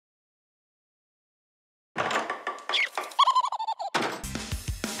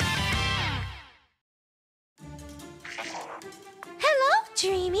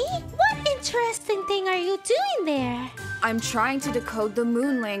Dreamy, what interesting thing are you doing there? I'm trying to decode the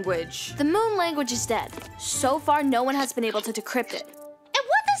moon language. The moon language is dead. So far, no one has been able to decrypt it. And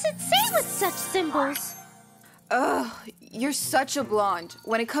what does it say with such symbols? Ugh, you're such a blonde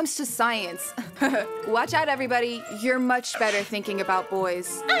when it comes to science. Watch out, everybody. You're much better thinking about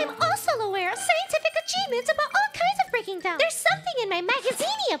boys. I'm also aware of scientific achievements about all kinds of breaking down. There's something in my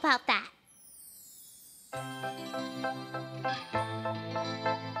magazine about that.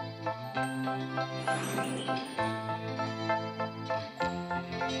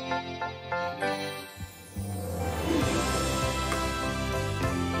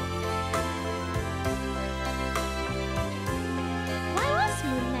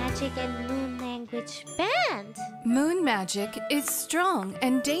 And moon language banned. Moon magic is strong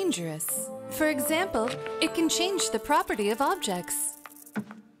and dangerous. For example, it can change the property of objects.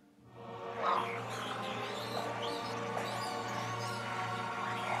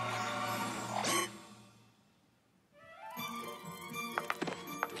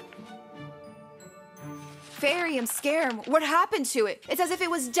 Fairy, scare him. What happened to it? It's as if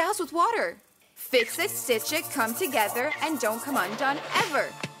it was doused with water. Fix it, stitch it, come together, and don't come undone ever.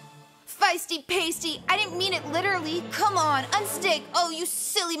 Feisty pasty, I didn't mean it literally. Come on, unstick. Oh, you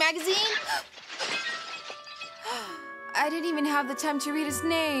silly magazine. I didn't even have the time to read his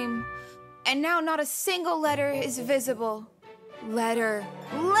name. And now not a single letter is visible. Letter.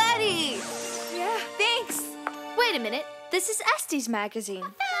 Letty! Yeah, thanks. Wait a minute. This is Estee's magazine.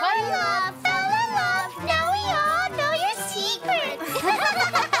 Fell in love. Now we all know your secrets.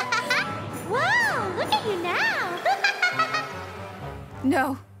 Wow, look at you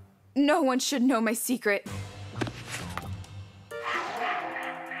now. No one should know my secret.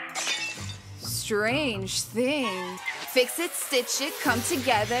 Strange thing. Fix it, stitch it, come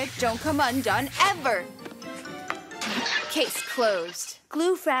together, don't come undone ever. Case closed.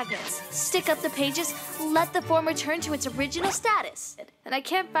 Glue fragments. Stick up the pages, let the form return to its original status. And I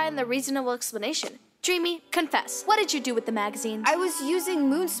can't find the reasonable explanation. Dreamy, confess. What did you do with the magazine? I was using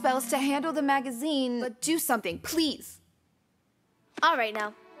moon spells to handle the magazine, but do something, please. All right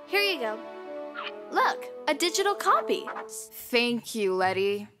now. Here you go. Look, a digital copy. Thank you,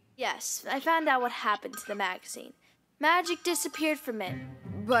 Letty. Yes, I found out what happened to the magazine. Magic disappeared from it.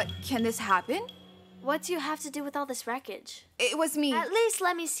 But can this happen? What do you have to do with all this wreckage? It was me. At least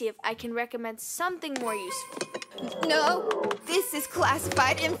let me see if I can recommend something more useful. No, this is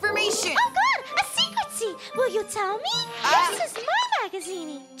classified information. Oh God, a secrecy. Will you tell me? This is my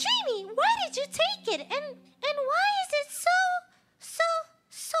magazine. Dreamy, why did you take it? And why is it so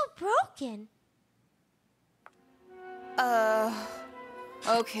broken?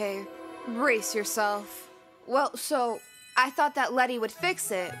 Okay. Brace yourself. Well, so, I thought that Letty would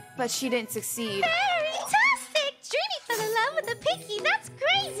fix it, but she didn't succeed. Fantastic! Dreamy fell in love with a piggy. That's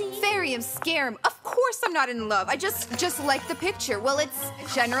crazy. Fairy, scare him. Of course I'm not in love. I just like the picture. Well, it's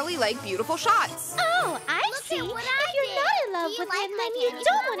generally like beautiful shots. Oh, I see. If you're not in love with him, then you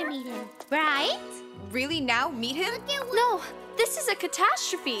don't want to meet him, right? Really now? Meet him? No, this is a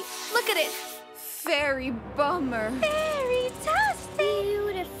catastrophe. Look at it. Very bummer. Fairytastic.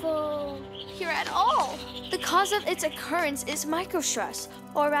 Beautiful. Here at all. The cause of its occurrence is microstress,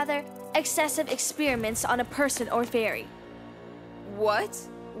 or rather, excessive experiments on a person or fairy. What?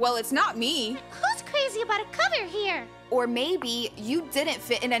 Well, it's not me. Who's crazy about a cover here? Or maybe you didn't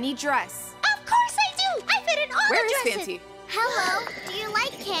fit in any dress. Of course I do. I fit in all Where the is dresses. Fancy? Hello. Do you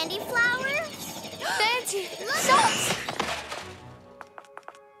like candy flowers? Fancy, stop!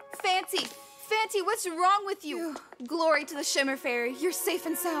 Fancy, what's wrong with you? Glory to the Shimmer Fairy. You're safe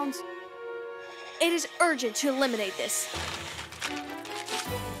and sound. It is urgent to eliminate this.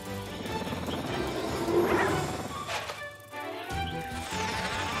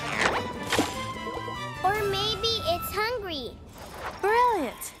 Or maybe it's hungry.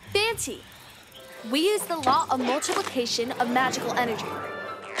 Brilliant. Fancy. We use the law of multiplication of magical energy.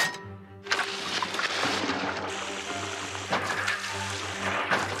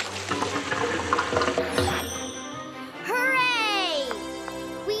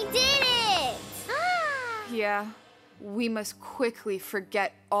 Yeah, we must quickly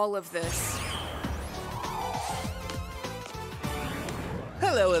forget all of this.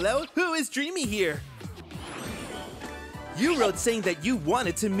 Hello. Who is Dreamy here? You wrote saying that you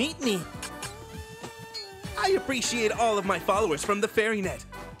wanted to meet me. I appreciate all of my followers from the FairyNet,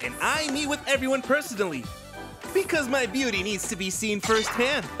 and I meet with everyone personally, because my beauty needs to be seen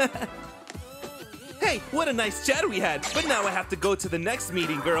firsthand. Hey, what a nice chat we had, but now I have to go to the next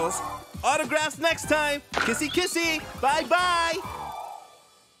meeting, girls. Autographs next time. Kissy kissy. Bye-bye.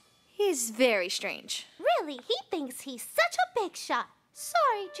 He's very strange. Really, he thinks he's such a big shot.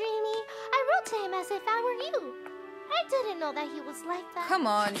 Sorry, Dreamy. I wrote to him as if I were you. I didn't know that he was like that. Come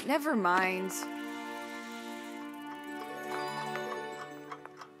on, never mind.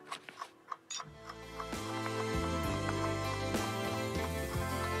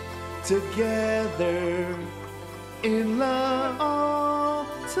 Together in the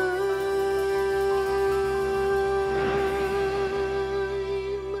autumn.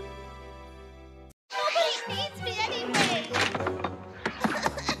 Nobody needs me anyway.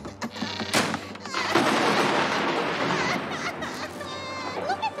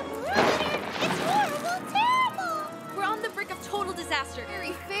 Look at the perimeter. It's horrible, terrible. We're on the brink of total disaster.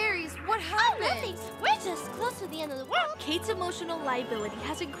 Fairies, what Oh, happened? nothing. We're just close to the end of the world. Kate's emotional liability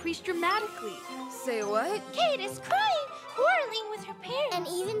has increased dramatically. Say what? Kate is crying, quarreling with her parents. And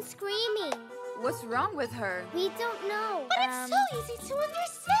even screaming. What's wrong with her? We don't know. But it's so easy to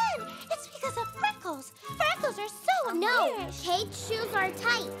understand. It's because of Freckles. Freckles are so No, Kate's shoes are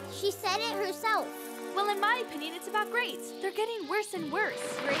tight. She said it herself. Well, in my opinion, it's about grades. They're getting worse and worse.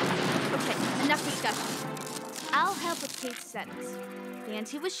 Grades? Okay, enough discussion. I'll help with Kate's sentence.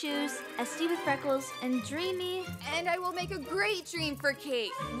 Fancy with shoes, Esty with freckles, and Dreamy. And I will make a great dream for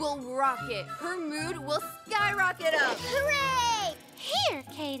Kate. We'll rock it. Her mood will skyrocket up. Hooray! Here,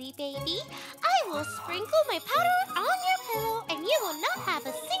 Katie, baby. I will sprinkle my powder on your pillow, and you will not have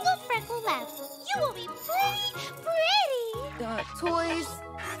a single freckle left. You will be pretty, pretty. Toys,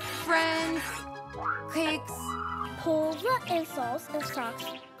 friends, cakes. Pull the insoles and socks.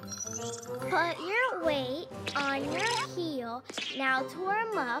 Put your weight on your heel. Now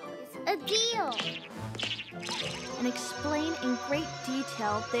warm up a deal. And explain in great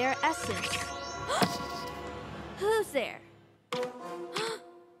detail their essence. Who's there?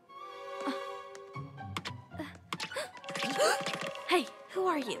 Hey, who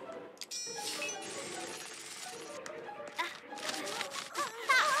are you?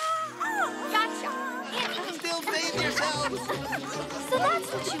 Gotcha! Still save yourselves! So that's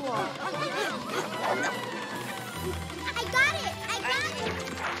what you are. I got it! I got it!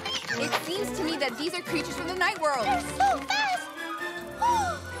 It seems to me that these are creatures from the night world. They're so fast!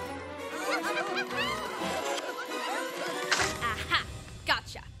 Aha!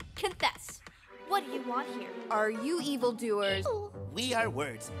 Gotcha. Confess. What do you want here? Are you evildoers? We are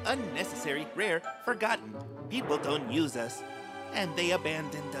words, unnecessary, rare, forgotten. People don't use us, and they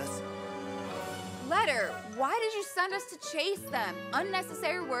abandoned us. Letter, why did you send us to chase them?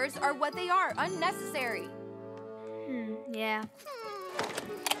 Unnecessary words are what they are, unnecessary. Yeah.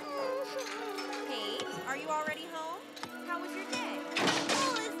 Kate, are you already home? How was your day?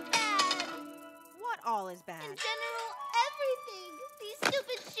 All is bad. What all is bad? In general, everything. These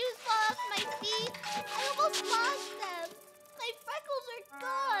stupid shoes fall off my feet. I almost lost them. My freckles are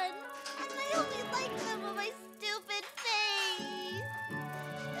gone. And I only like them on my stupid face.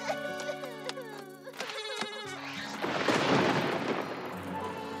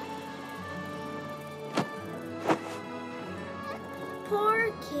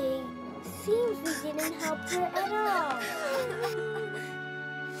 Poor Kate. Seems we didn't help her at all.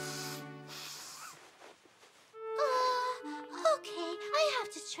 Okay, I have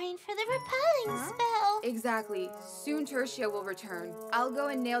to train for the repelling spell. Exactly. Soon Tertia will return. I'll go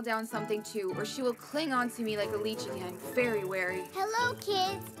and nail down something too, or she will cling on to me like a leech again. Very wary. Hello,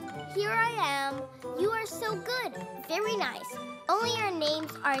 kids. Here I am. You are so good. Very nice. Only our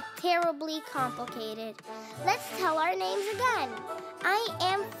names are terribly complicated. Let's tell our names again. I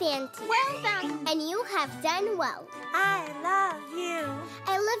am Fanty. Well done. And you have done well. I love you.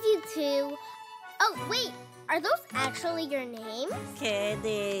 I love you too. Oh, wait. Are those actually your names?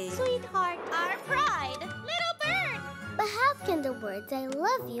 Kitty. Sweetheart, our pride. Little bird. But how can the words I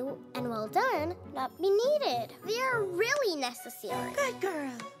love you and well done not be needed? They are really necessary. Good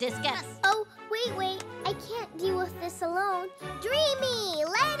girl. Discuss. Oh, wait. I can't deal with this alone. Dreamy,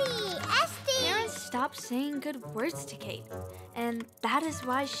 Letty, Esty. Parents stopped saying good words to Kate. And that is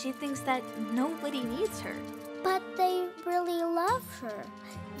why she thinks that nobody needs her. But they really love her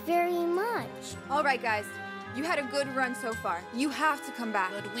very much. All right, guys. You had a good run so far. You have to come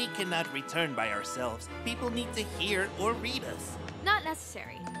back. But we cannot return by ourselves. People need to hear or read us. Not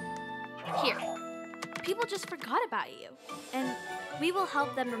necessary. Here. People just forgot about you. And we will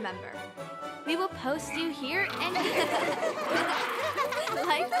help them remember. We will post you here and here.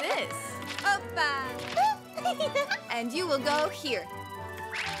 Like this. Oppa. And you will go here.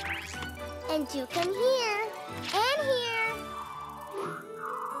 And you come here and here.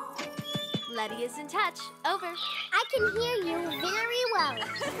 Letty is in touch. Over. I can hear you very well.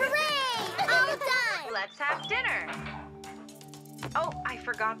 Hooray! All done. Let's have dinner. Oh, I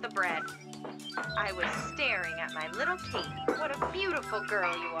forgot the bread. I was staring at my little Katie. What a beautiful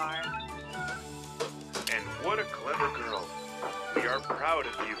girl you are. And what a clever girl. We are proud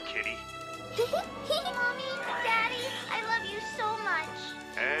of you, Kitty. Mommy, Daddy, I love you so much.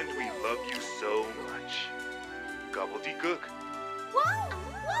 And we love you so much. Gobbledygook. Whoa!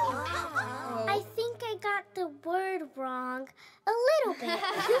 I think I got the word wrong a little bit.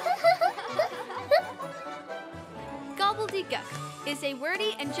 Gobbledygook is a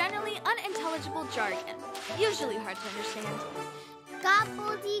wordy and generally unintelligible jargon, usually hard to understand.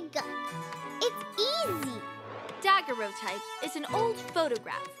 Gobbledygook. It's easy. Daguerreotype is an old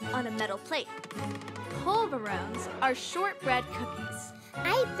photograph on a metal plate. Polverons are shortbread cookies.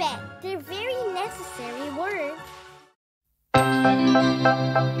 I bet they're very necessary words.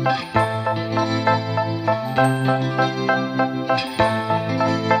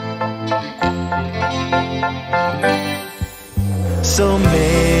 So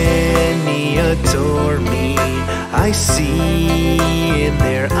many adore me, I see in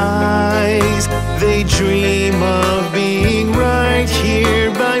their eyes. They dream of being right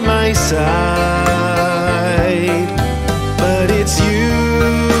here by my side. But it's you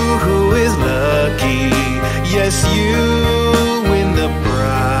who is lucky, yes, you win the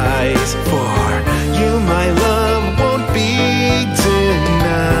prize. For you, my love, won't be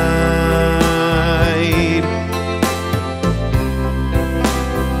denied.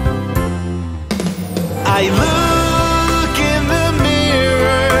 I look in the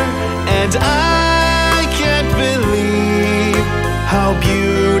mirror and I can't believe how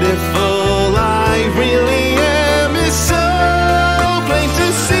beautiful I really am. It's so plain to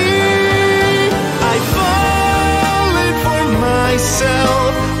see. I've fallen for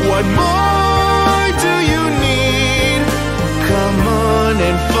myself. What more do you need? Come on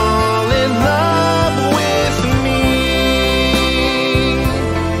and fall in love with me.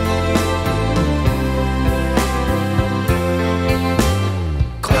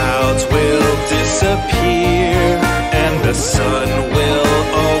 Clouds will disappear and the sun will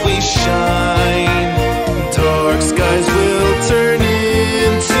always shine. Dark skies will turn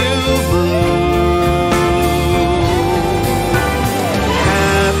into blue.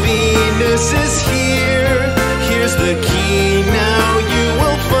 Happiness is here. Here's the key now you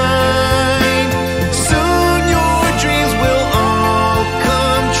will find. Soon your dreams will all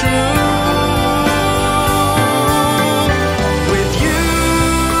come true. With you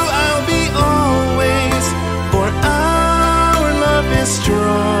I'll be always, for our love is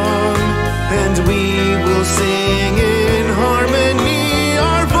strong, and we will sing in harmony.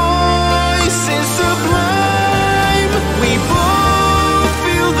 Our voice is sublime. We both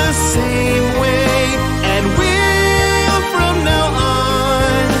feel the same way, and we'll from now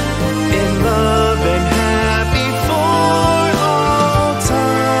on in love and happy for all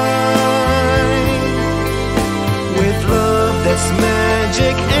time. With love that's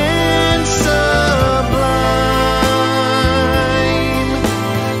magic and sublime.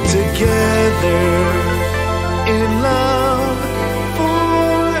 Together